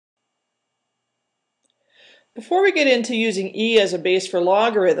Before we get into using e as a base for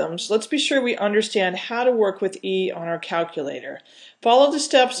logarithms, let's be sure we understand how to work with e on our calculator. Follow the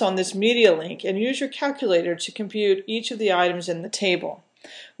steps on this media link and use your calculator to compute each of the items in the table.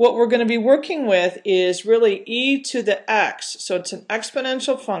 What we're going to be working with is really e to the x, so it's an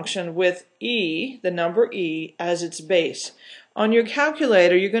exponential function with e, the number e, as its base. On your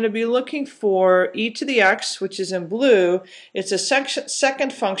calculator, you're going to be looking for e to the x, which is in blue. It's a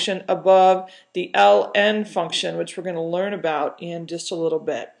second function above the ln function, which we're going to learn about in just a little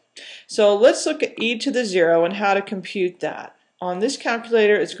bit. So let's look at e to the 0 and how to compute that. On this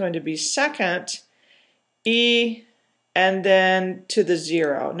calculator, it's going to be second e and then to the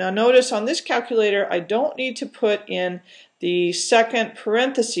 0. Now notice on this calculator, I don't need to put in the second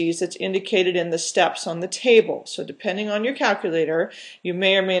parentheses that's indicated in the steps on the table. So depending on your calculator, you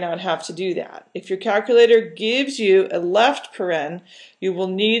may or may not have to do that. If your calculator gives you a left paren, you will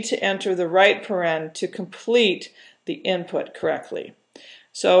need to enter the right paren to complete the input correctly.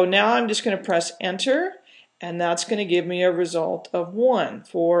 So now I'm just going to press enter, and that's going to give me a result of 1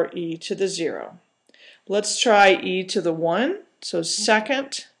 for e to the 0. Let's try e to the 1. So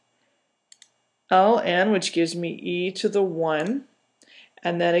second ln, which gives me e to the 1.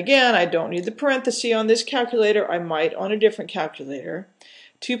 And then again, I don't need the parenthesis on this calculator. I might on a different calculator.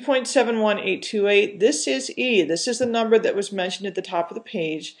 2.71828, this is e. This is the number that was mentioned at the top of the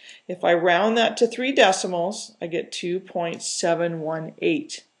page. If I round that to 3 decimals, I get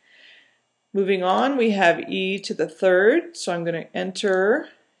 2.718. Moving on, we have e to the third. So I'm going to enter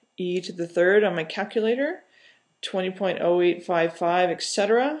e to the third on my calculator. 20.0855,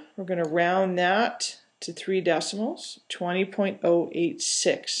 etc. We're going to round that to 3 decimals,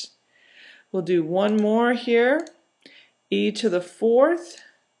 20.086. We'll do one more here, e to the fourth,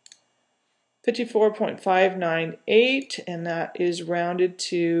 54.598, and that is rounded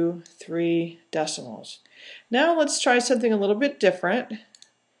to 3 decimals. Now let's try something a little bit different.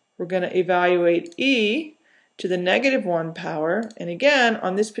 We're going to evaluate e to the -1 power, and again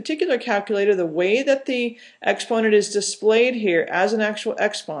on this particular calculator, the way that the exponent is displayed here as an actual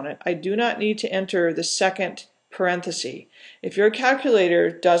exponent, I do not need to enter the second parenthesis. If your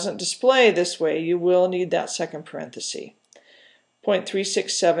calculator doesn't display this way, you will need that second parenthesis.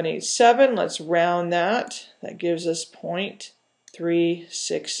 0.36787, let's round that. That gives us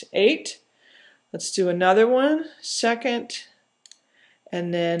 0.368. Let's do another one, second,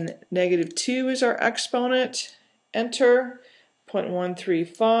 and then -2 is our exponent. Enter,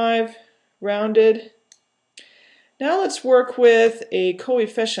 0.135, rounded. Now let's work with a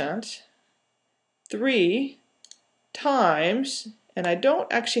coefficient, 3 times, and I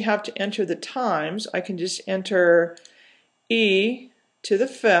don't actually have to enter the times. I can just enter e to the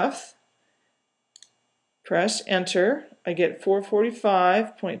fifth, press enter. I get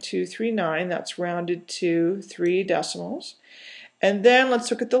 445.239, that's rounded to 3 decimals. And then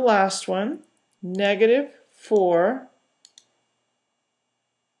let's look at the last one, -4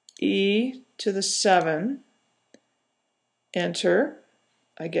 e to the 7, enter.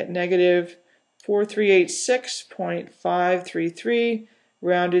 I get -4386.533,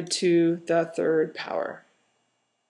 rounded to the third power.